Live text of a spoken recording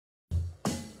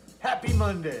Happy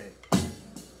Monday.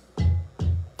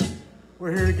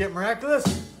 We're here to get miraculous,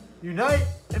 unite,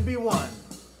 and be one.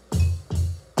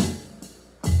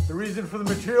 The reason for the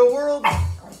material world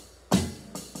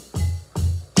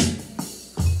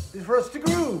is for us to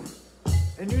groove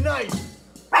and unite.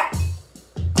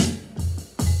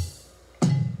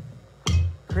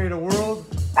 Create a world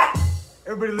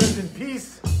everybody lives in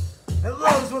peace and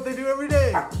loves what they do every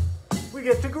day. We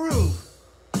get to groove.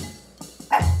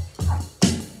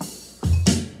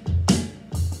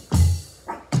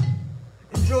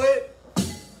 Enjoy it.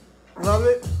 Love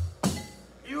it.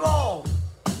 Evolve.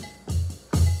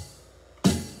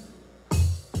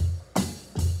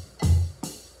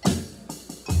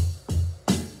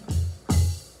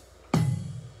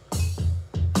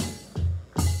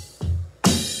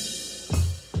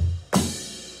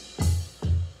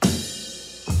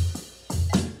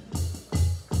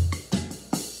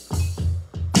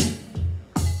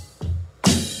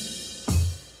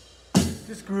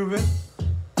 Just grooving.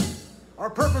 Our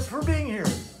purpose for being here.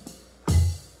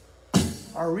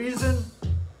 Our reason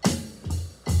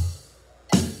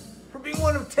for being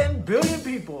one of 10 billion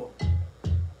people.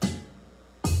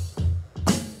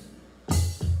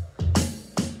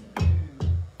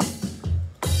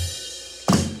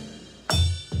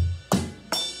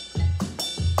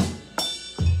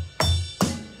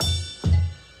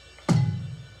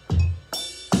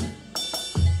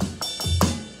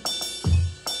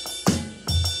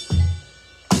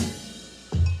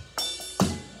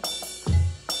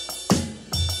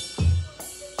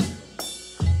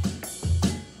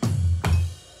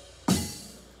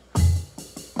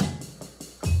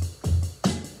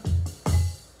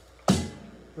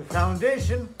 The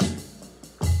foundation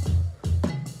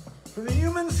for the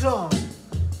human song.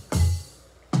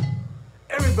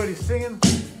 Everybody's singing,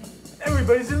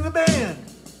 everybody's in the band.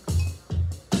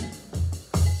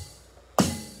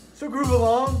 So groove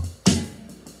along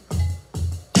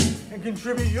and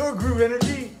contribute your groove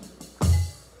energy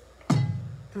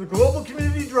to the global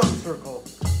community drum circle.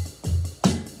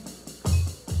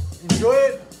 Enjoy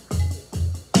it,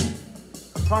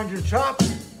 find your chops,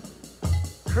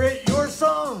 create your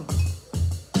song.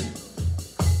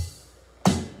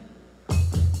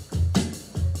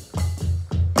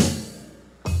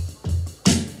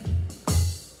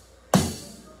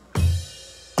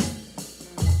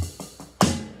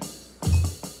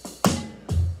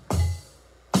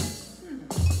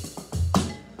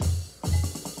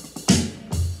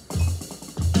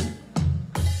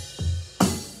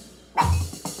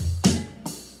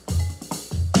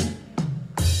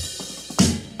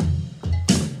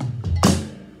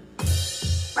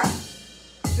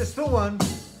 Just the one,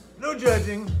 no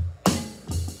judging.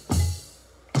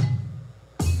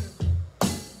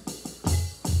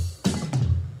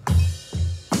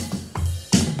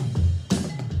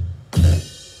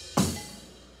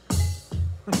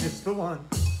 Just the one.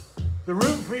 The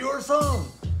room for your song.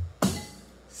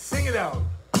 Sing it out.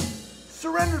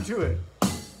 Surrender to it.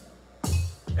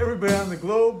 Everybody on the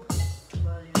globe,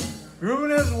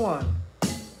 grooving as one.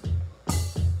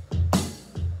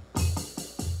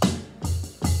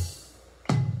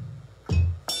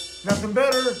 Nothing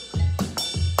better.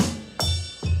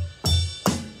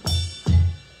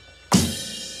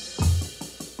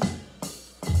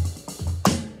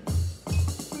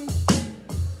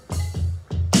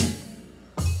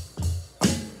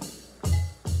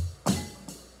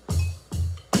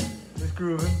 Just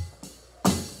grooving.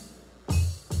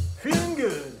 Feeling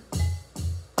good.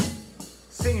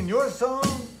 Singing your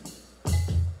song.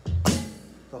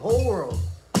 The whole world.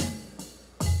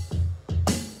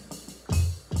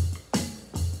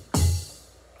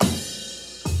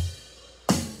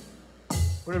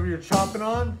 Whatever you're chopping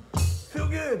on, feel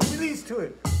good, release to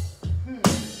it.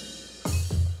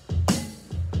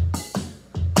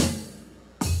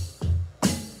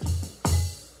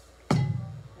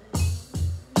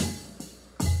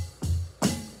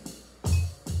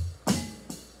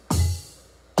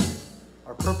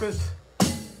 Our purpose,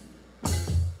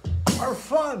 our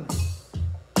fun.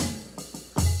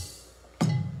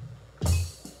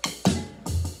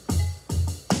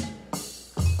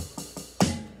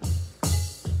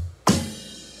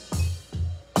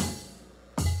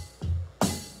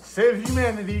 Save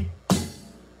humanity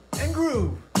and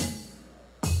groove.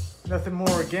 Nothing more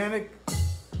organic,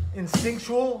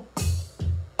 instinctual,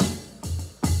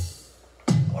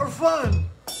 or fun.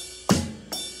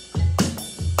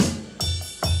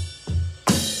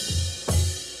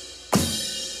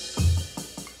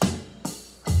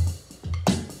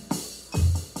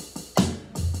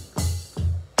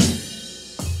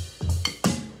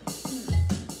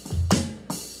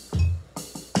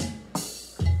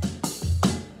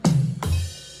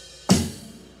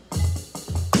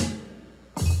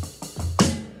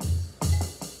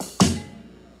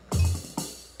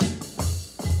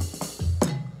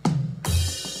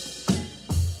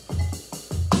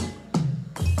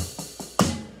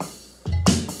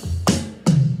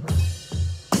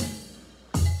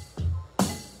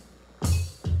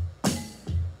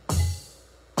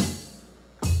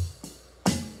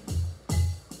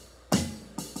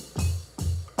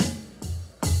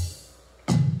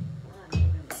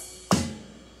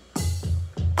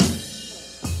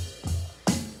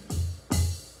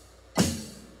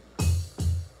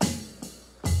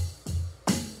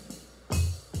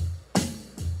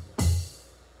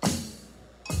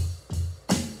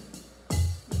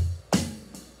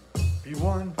 Be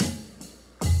one.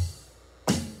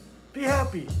 Be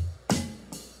happy.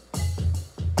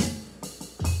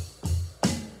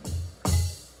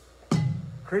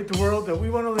 Create the world that we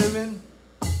want to live in,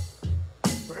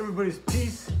 where everybody's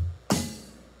peace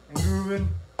and grooving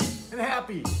and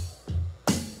happy.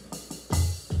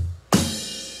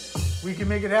 We can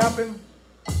make it happen.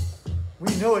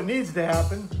 We know it needs to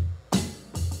happen.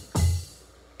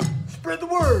 Spread the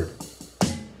word.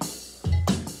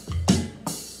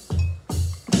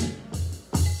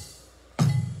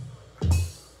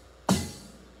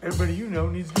 Everybody you know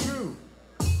needs to groove.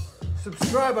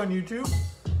 Subscribe on YouTube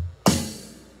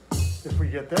if we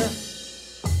get there.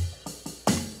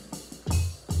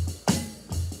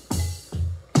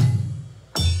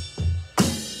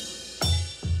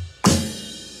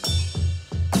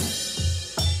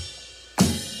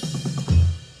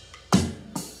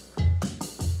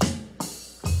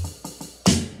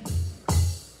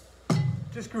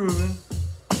 Just grooving.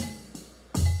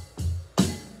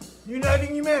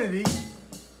 Uniting humanity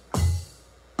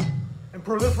and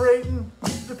proliferating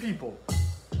the people.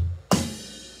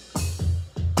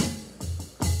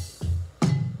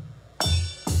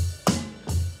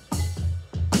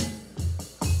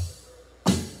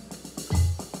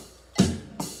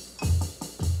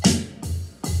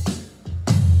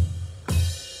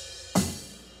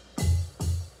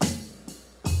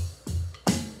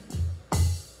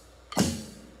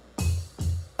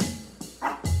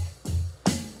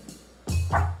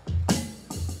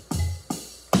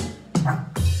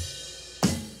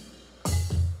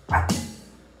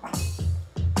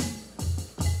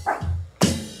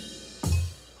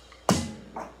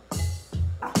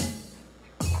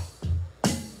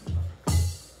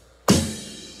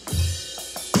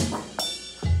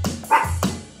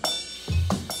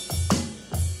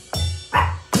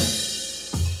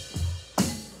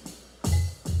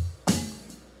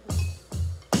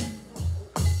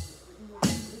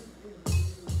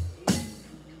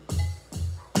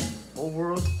 Whole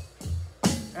world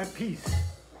at peace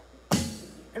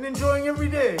and enjoying every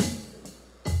day.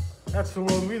 That's the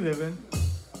world we live in.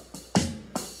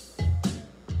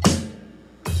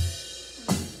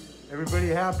 Everybody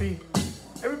happy,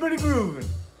 everybody grooving.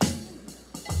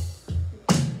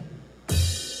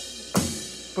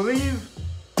 Believe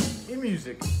in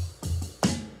music.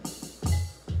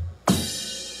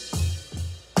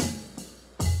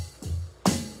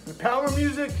 The power of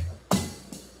music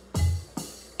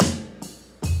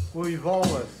will evolve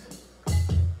us.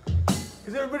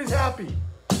 Because everybody's happy.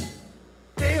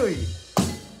 Daily.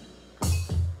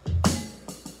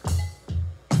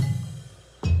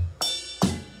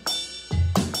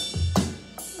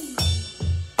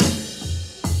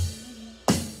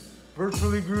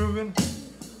 Virtually grooving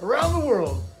around the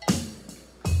world.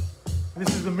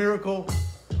 This is a miracle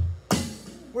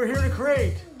we're here to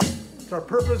create. It's our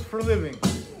purpose for living.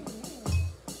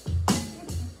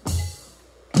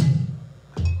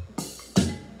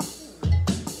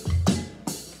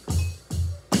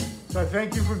 So I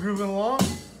thank you for grooving along,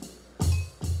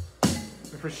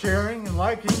 and for sharing and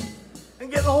liking, and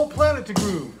getting the whole planet to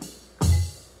groove.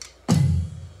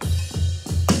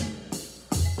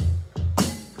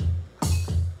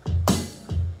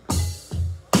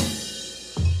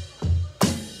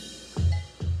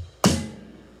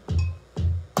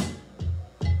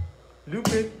 Loop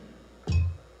it,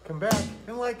 come back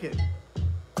and like it.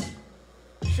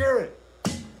 Share it.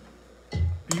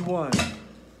 Be one.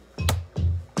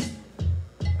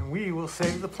 We will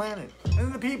save the planet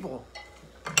and the people.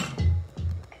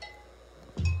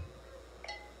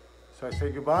 So I say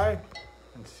goodbye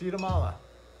and see you tomorrow.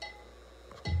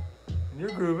 And you're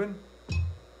grooving.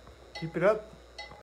 Keep it up.